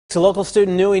A local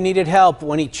student knew he needed help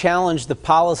when he challenged the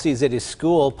policies at his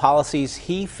school, policies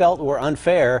he felt were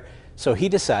unfair, so he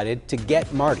decided to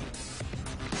get Marty.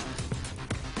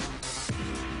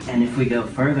 And if we go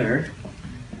further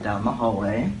down the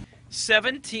hallway,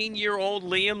 17-year-old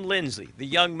Liam Lindsay, the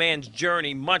young man's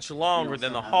journey much longer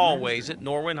than the hallways at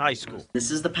Norwin High School.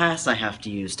 This is the pass I have to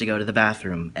use to go to the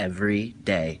bathroom every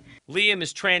day. Liam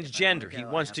is transgender. He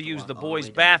wants to use the boys'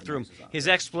 bathroom. His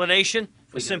explanation?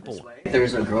 A simple one.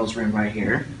 There's a girl's room right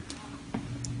here.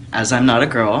 As I'm not a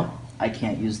girl, I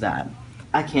can't use that.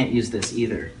 I can't use this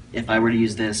either. If I were to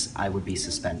use this, I would be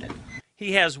suspended.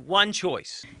 He has one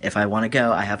choice. If I want to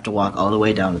go, I have to walk all the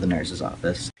way down to the nurse's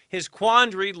office. His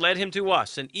quandary led him to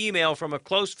us, an email from a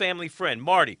close family friend,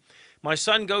 Marty. My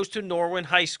son goes to Norwin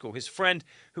High School. His friend,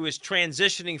 who is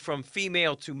transitioning from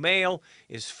female to male,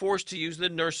 is forced to use the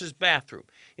nurse's bathroom.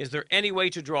 Is there any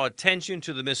way to draw attention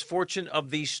to the misfortune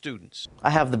of these students? I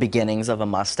have the beginnings of a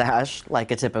mustache, like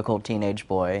a typical teenage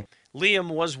boy. Liam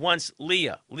was once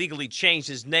Leah, legally changed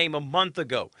his name a month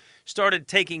ago. Started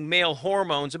taking male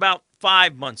hormones about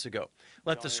 5 months ago.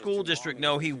 Let the school district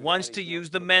know he wants to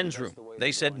use the men's room.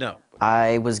 They said no.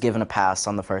 I was given a pass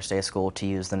on the first day of school to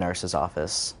use the nurse's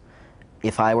office.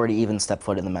 If I were to even step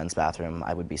foot in the men's bathroom,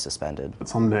 I would be suspended. But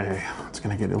someday, it's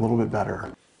going to get a little bit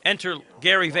better. Enter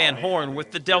Gary Van Horn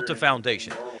with the Delta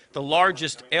Foundation, the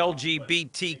largest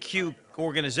LGBTQ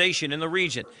organization in the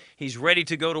region. He's ready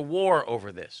to go to war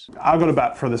over this. I'll go to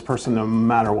bat for this person no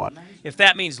matter what. If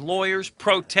that means lawyers,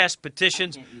 protests,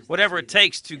 petitions, whatever it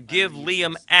takes to give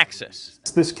Liam access.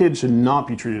 This kid should not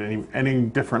be treated any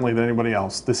differently than anybody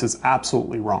else. This is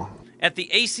absolutely wrong. At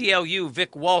the ACLU,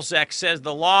 Vic Walczak says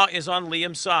the law is on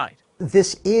Liam's side.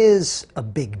 This is a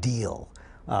big deal.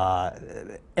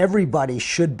 Everybody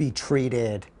should be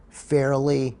treated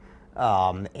fairly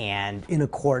and in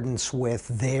accordance with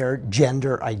their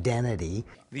gender identity.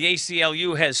 The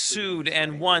ACLU has sued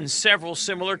and won several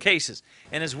similar cases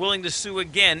and is willing to sue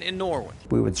again in Norwin.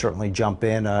 We would certainly jump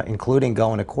in, including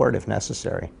going to court if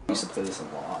necessary.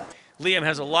 Liam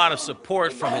has a lot of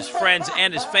support from his friends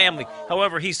and his family.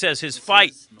 However, he says his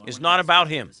fight is not about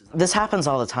him. This happens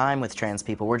all the time with trans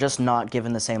people. We're just not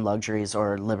given the same luxuries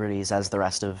or liberties as the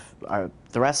rest of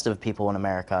people in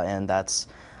America, and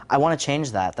I want to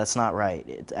change that. That's not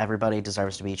right. Everybody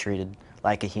deserves to be treated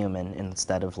like a human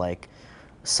instead of like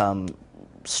some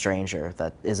stranger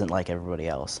that isn't like everybody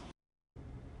else.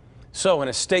 So in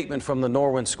a statement from the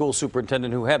Norwin school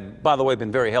superintendent, who had, by the way,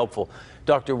 been very helpful,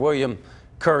 Dr. William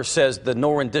Kerr says the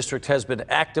Norwin district has been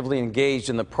actively engaged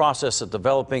in the process of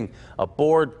developing a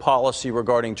board policy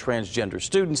regarding transgender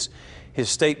students. His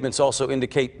statements also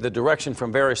indicate the direction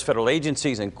from various federal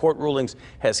agencies and court rulings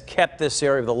has kept this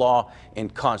area of the law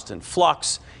in constant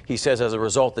flux. He says as a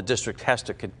result, the district has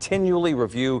to continually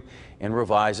review and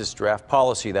revise its draft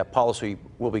policy. That policy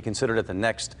will be considered at the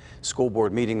next school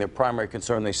board meeting. Their primary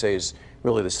concern, they say, is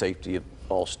really the safety of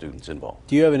all students involved.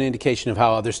 Do you have an indication of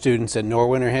how other students at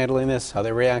Norwin are handling this, how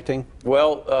they're reacting?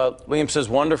 Well, Liam says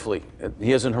wonderfully.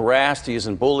 He isn't harassed, he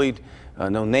isn't bullied,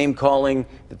 no name calling,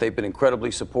 that they've been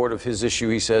incredibly supportive. His issue,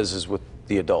 he says, is with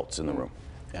the adults in the room.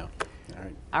 Yeah.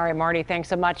 All right, Marty, thanks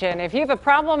so much. And if you have a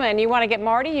problem and you want to get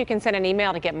Marty, you can send an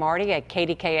email to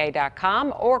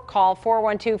getmarty@kdka.com or call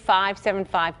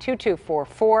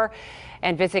 412-575-2244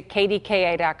 and visit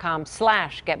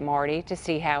kdka.com/getmarty to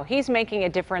see how he's making a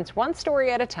difference one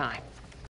story at a time.